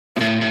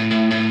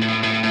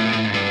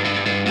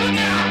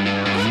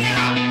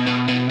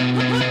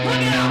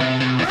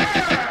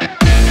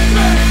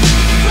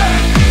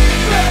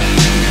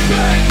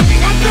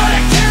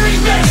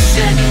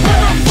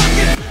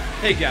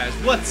Hey guys,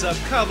 what's up?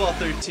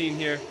 Kyleball13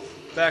 here,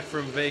 back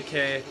from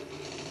vacay,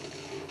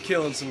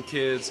 killing some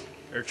kids,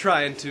 or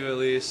trying to at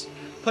least,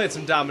 playing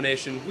some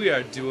domination. We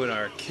are doing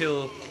our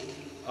kill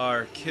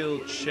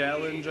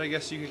challenge, I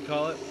guess you could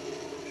call it.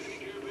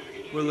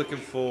 We're looking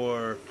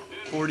for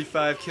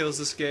 45 kills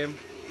this game,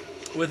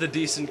 with a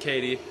decent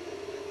KD.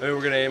 I mean,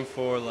 we're gonna aim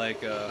for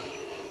like a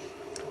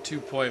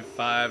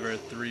 2.5 or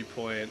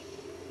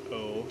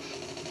 3.0.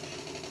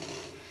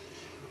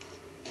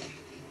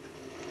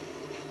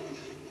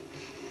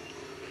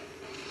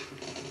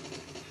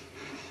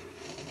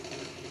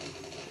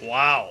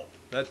 Wow,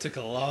 that took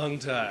a long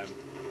time.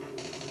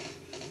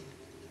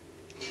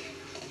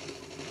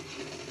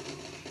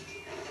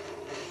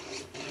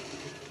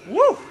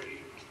 Woo!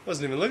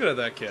 Wasn't even looking at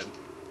that kid.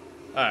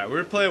 Alright,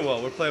 we're playing well,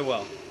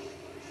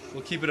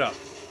 We'll keep it up.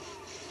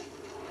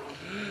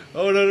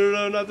 Oh,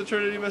 no, not the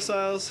Trinity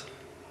missiles.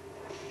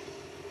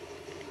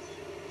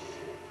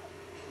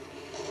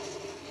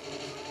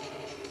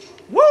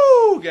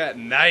 Woo! Got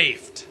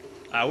knifed.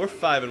 We're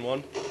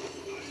 5-1.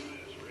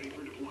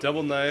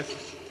 Double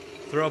knife.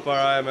 Throw up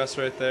our IMS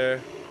right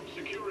there.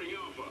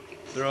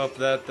 Throw up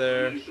that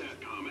there.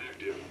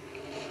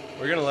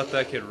 We're gonna let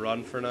that kid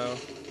run for now.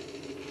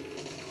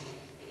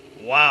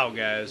 Wow,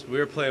 guys, we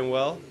were playing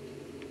well.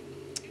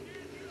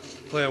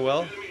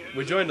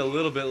 We joined a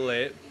little bit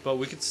late, but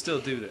we could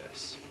still do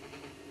this.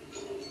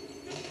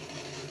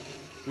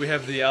 We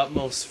have the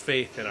utmost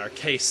faith in our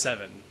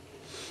K7.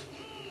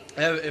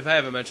 If I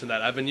haven't mentioned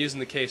that, I've been using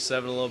the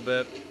K7 a little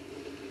bit.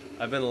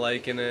 I've been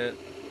liking it.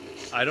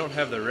 I don't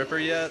have the Ripper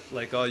yet,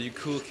 like all you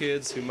cool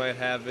kids who might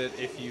have it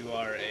if you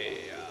are a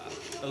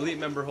elite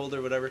member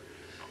holder, whatever.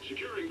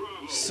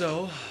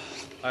 So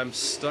I'm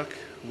stuck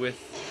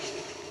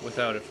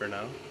without it for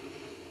now.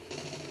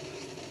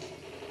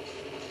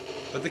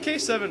 But the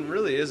K7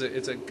 really is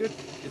it's a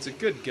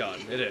good gun.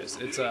 It is.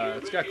 It's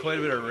got quite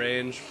a bit of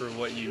range for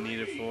what you need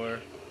it for.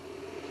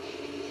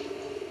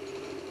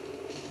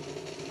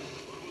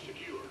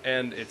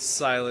 And it's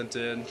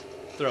silented.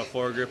 Throw a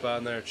foregrip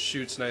on there, it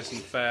shoots nice and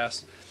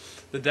fast.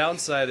 The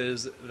downside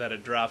is that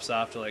it drops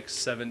off to like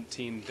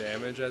 17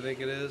 damage, I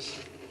think it is.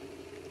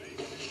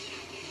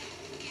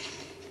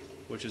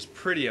 Which is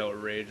pretty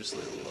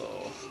outrageously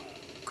low.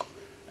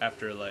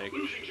 After like,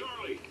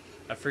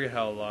 I forget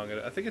how long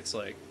I think it's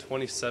like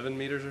 27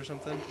 meters or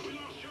something.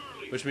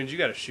 Which means you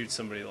gotta shoot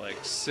somebody like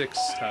 6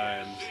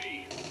 times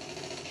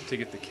to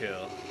get the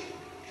kill.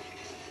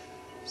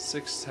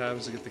 6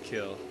 times to get the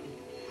kill.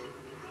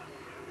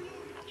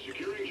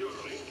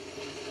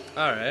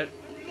 Alright.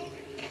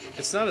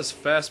 It's not as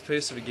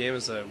fast-paced of a game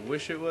as I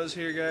wish it was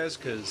here, guys,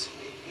 because,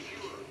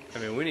 I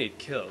mean, we need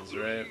kills,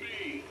 right?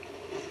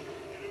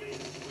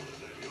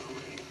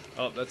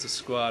 Oh, that's a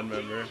squad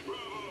member.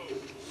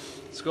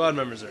 Squad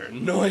members are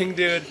annoying,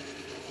 dude.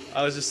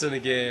 I was just in a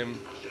game,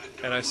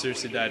 and I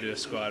seriously died to a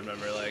squad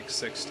member like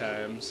 6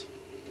 times.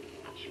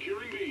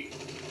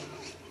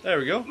 There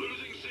we go.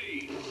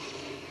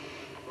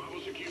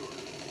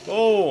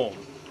 Boom.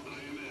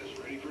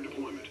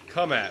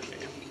 Come at me.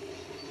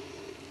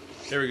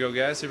 Here we go,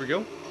 guys. Here we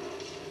go.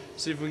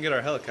 See if we can get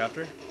our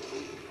helicopter.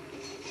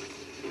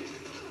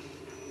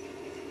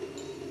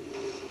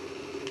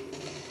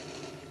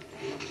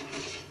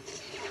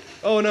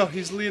 Oh no,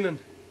 he's leaning.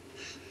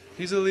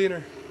 He's a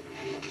leaner.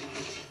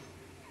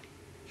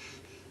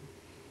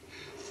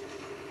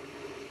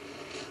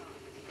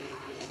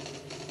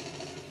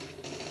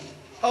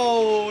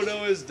 Oh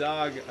no, his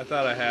dog. I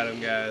thought I had him,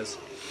 guys.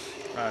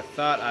 I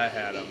thought I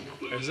had him.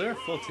 Is there a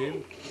full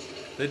team?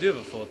 They do have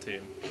a full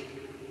team.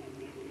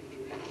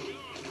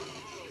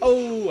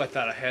 Oh, I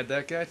thought I had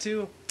that guy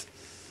too.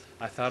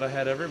 I thought I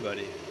had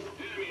everybody.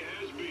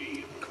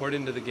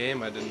 According to the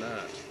game, I did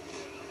not.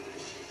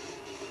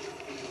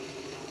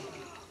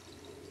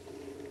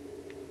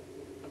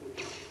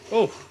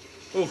 Oh,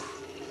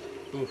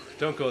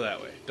 don't go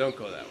that way. Don't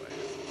go that way.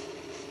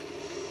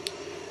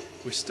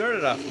 We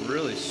started off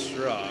really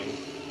strong.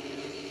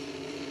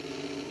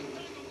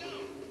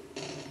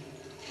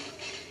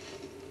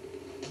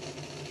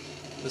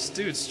 This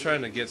dude's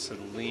trying to get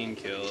some lean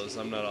kills.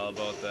 I'm not all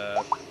about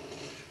that.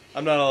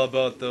 I'm not all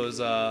about those,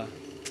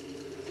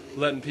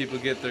 letting people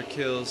get their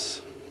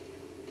kills.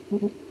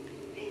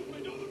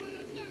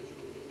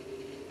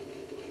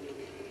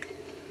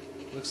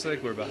 Looks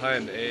like we're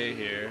behind A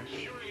here.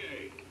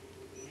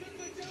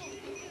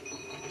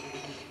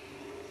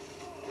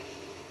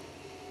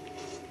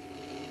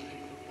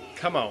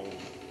 Come on.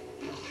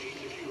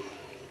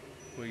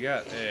 We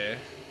got A.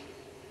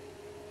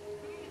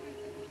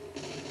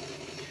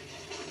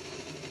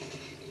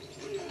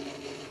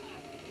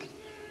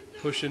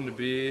 Push into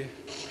B.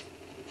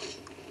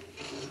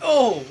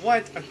 Oh,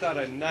 what? I thought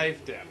I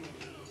knifed him.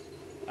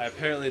 I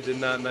apparently did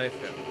not knife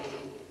him.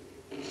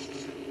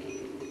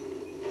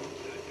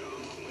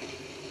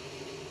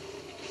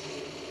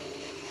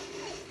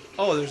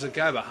 Oh, there's a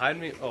guy behind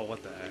me? Oh,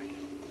 what the heck?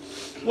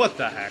 What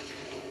the heck?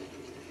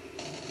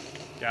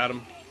 Got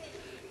him.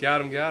 Got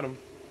him, got him.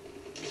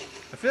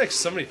 I feel like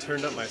somebody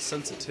turned up my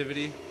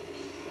sensitivity.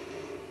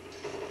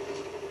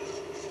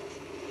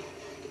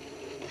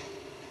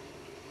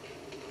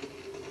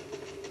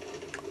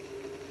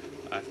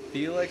 I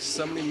feel like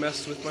somebody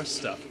messed with my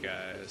stuff,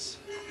 guys.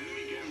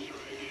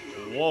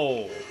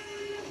 Whoa.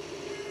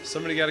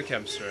 Somebody got a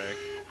chem strike.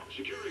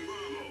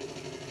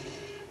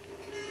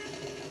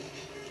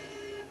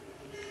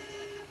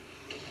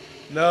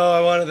 No,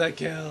 I wanted that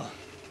kill.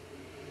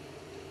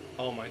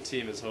 Oh, my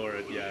team is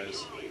horrid,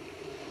 guys.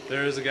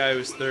 There is a guy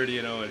who's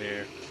 30-0 in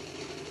here.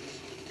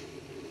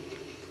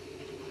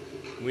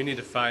 We need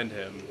to find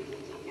him.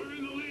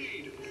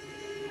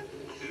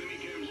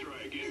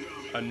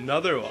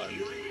 Another one.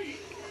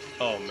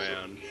 Oh,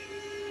 man.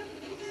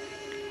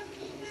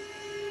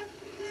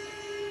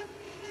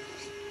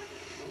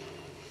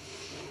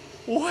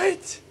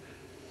 What?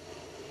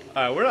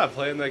 Alright, we're not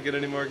playing that good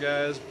anymore,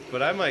 guys,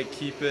 but I might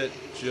keep it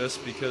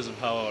just because of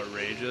how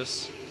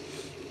outrageous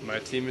my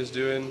team is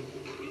doing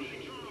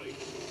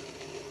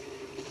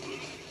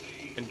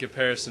in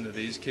comparison to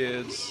these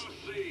kids.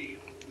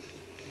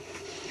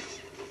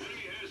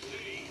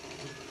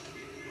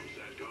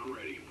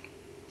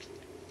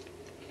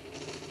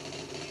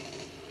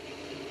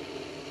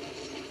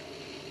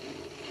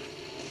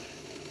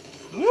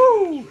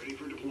 Woo! Ready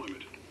for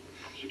deployment.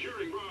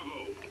 Securing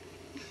Bravo.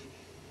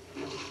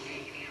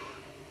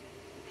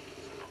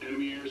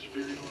 Enemy air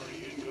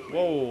superiority incoming.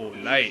 Whoa,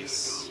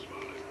 nice.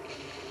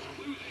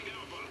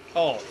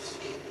 Oh,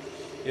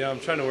 yeah, I'm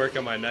trying to work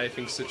on my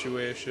knifing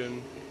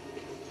situation.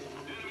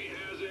 Enemy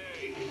has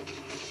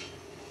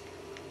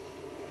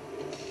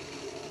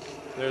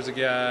A. There's a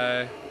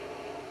guy.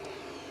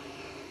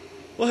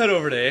 We'll head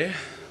over to A.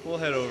 We'll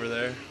head over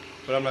there,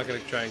 but I'm not going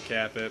to try and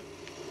cap it.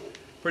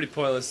 Pretty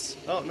pointless.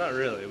 Oh, not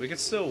really. We could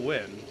still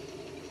win.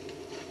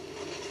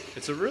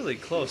 It's a really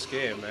close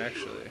game,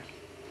 actually.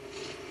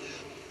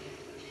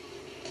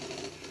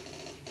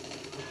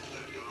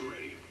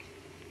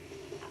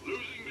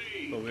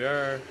 But we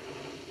are...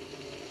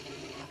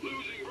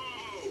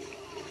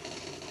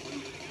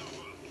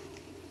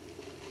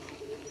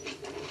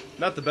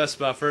 Not the best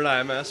spot for an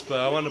IMS, but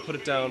I wanted to put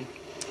it down.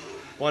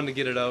 Wanted to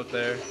get it out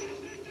there.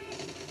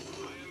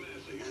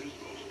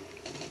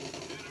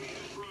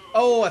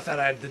 Oh, I thought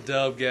I had the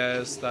dub,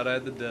 guys. Thought I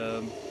had the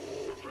dub.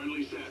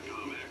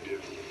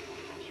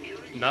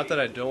 Not that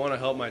I don't want to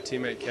help my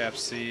teammate Cap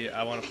C.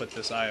 I want to put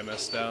this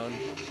IMS down.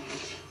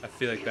 I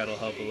feel like that'll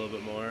help a little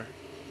bit more.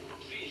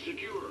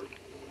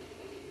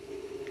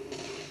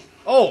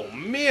 Oh,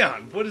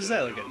 man! What is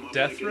that, like a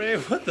death ray?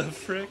 What the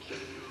frick?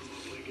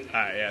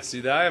 Alright, yeah,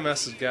 see, the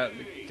IMS has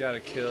got a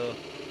kill.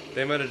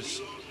 They might have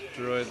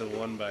destroyed the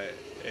one by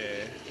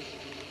A.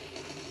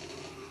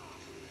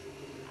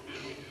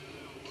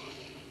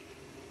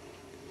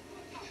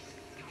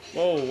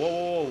 Whoa, whoa,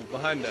 whoa, whoa,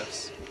 behind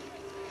us.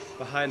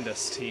 Behind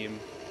us, team.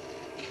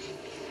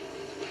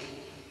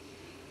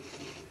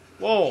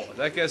 Whoa,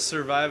 that guy's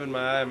surviving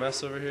my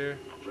IMS over here.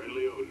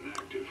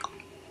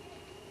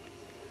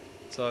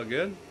 It's all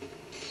good.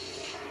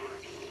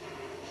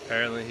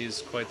 Apparently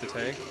he's quite the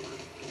tank.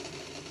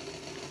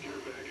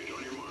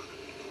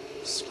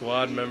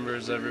 Squad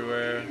members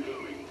everywhere.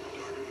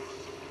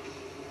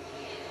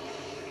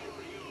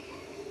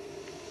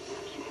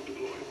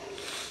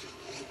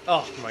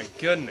 Oh my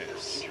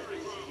goodness.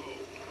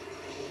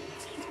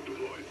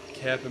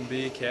 Cap and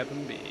B, Cap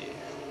and B.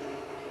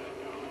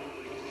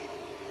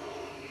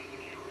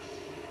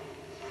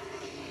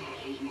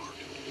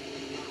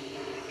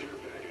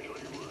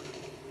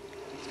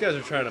 These guys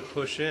are trying to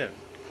push in.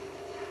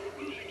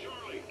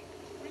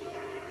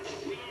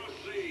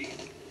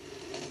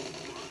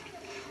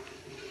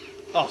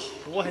 Oh,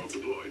 what?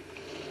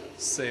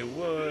 Say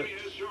what?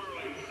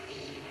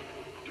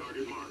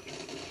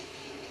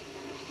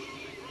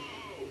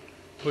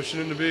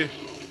 Pushing into B.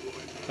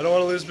 I don't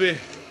want to lose B.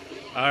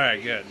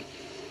 Alright, good.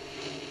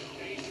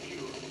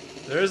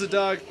 There is a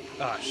dog.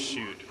 Ah,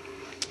 shoot.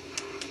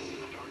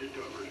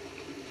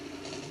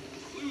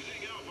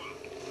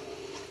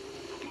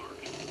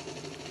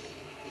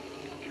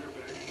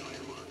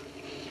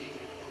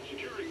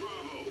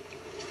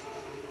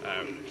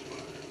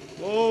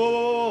 Whoa, whoa,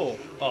 whoa, whoa.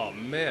 Oh,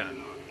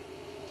 man.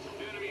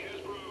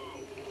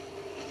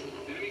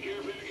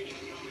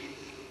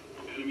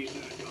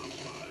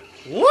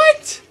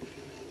 What?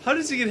 How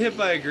does he get hit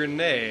by a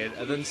grenade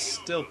and then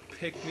still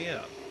pick me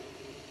up?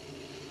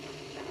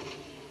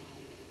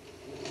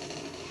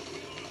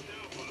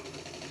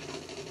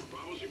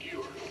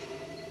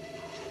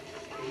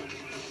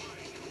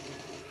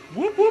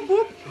 Whoop, whoop,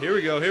 whoop. Here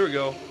we go, here we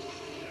go.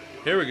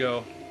 Here we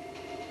go.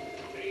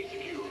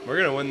 We're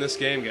gonna win this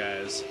game,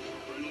 guys.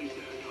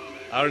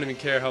 I don't even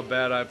care how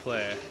bad I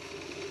play.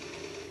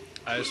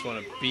 I just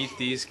want to beat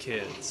these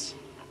kids.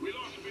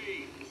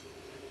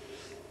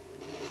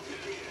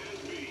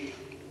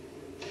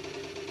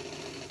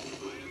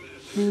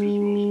 Securing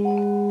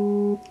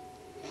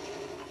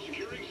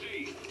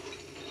C.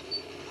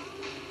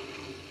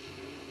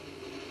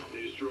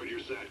 They destroyed your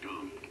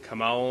SATCOM.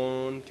 Come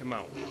on, come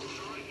on.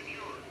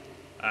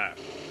 Alright.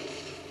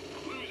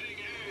 Losing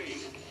A.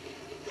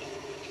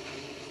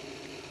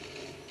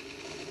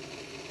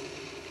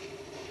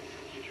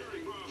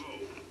 Securing Bravo.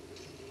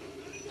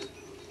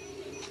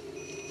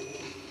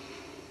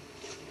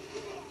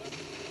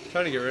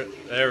 Trying to get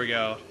rid. There we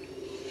go.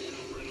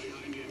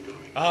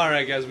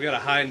 Alright, guys, we got a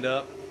hind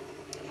up.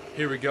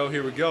 Here we go,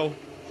 here we go.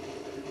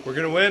 We're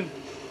gonna win.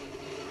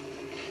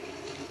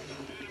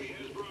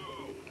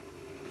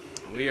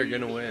 We are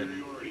gonna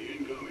win.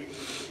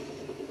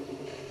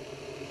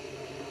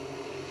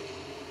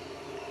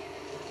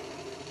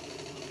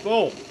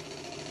 Boom.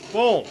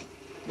 Boom.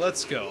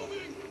 Let's go.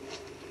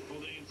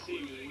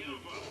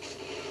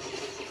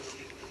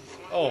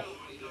 Oh.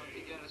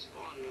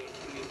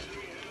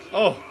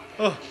 Oh.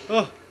 Oh.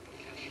 Oh.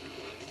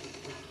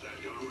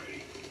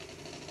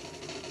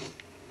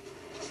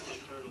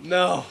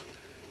 No.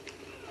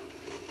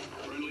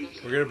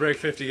 We're gonna break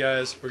 50,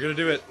 guys. We're gonna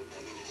do it.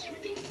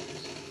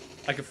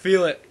 I can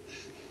feel it.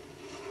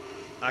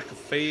 I can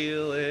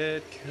feel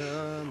it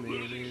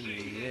coming in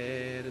the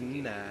air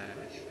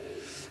tonight.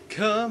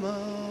 Come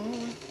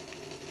on.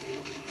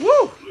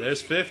 Woo!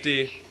 There's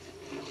 50.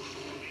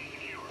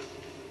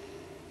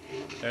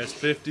 There's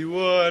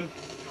 51.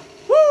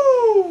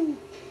 Woo!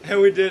 And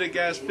we did it,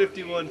 guys.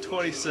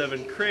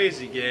 51-27.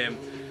 Crazy game.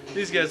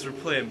 These guys were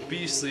playing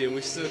beastly, and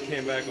we still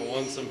came back and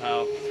won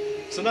somehow.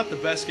 So not the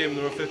best game in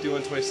the world,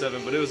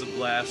 51-27, but it was a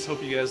blast.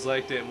 Hope you guys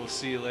liked it, and we'll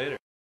see you later.